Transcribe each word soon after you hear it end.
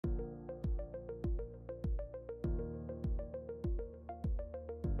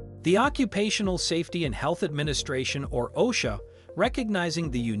The Occupational Safety and Health Administration, or OSHA, recognizing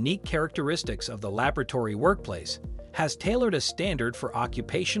the unique characteristics of the laboratory workplace, has tailored a standard for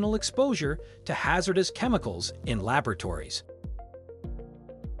occupational exposure to hazardous chemicals in laboratories.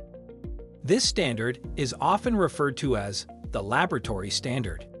 This standard is often referred to as the laboratory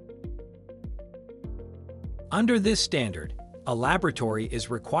standard. Under this standard, a laboratory is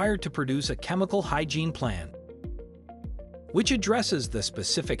required to produce a chemical hygiene plan, which addresses the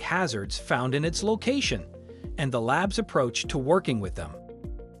specific hazards found in its location and the lab's approach to working with them.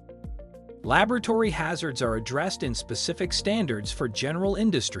 Laboratory hazards are addressed in specific standards for general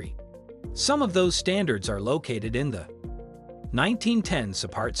industry. Some of those standards are located in the 1910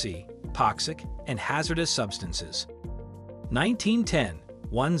 Subpart C, Toxic and Hazardous Substances, 1910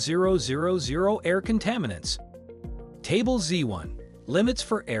 1000 Air Contaminants, Table Z1, Limits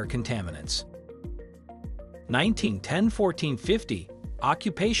for Air Contaminants, 1910-1450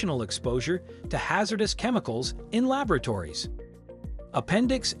 Occupational Exposure to Hazardous Chemicals in Laboratories.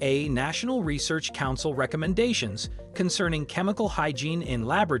 Appendix A, National Research Council Recommendations Concerning Chemical Hygiene in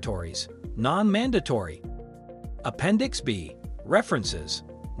Laboratories, Non-Mandatory. Appendix B, References,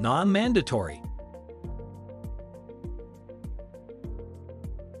 Non-Mandatory.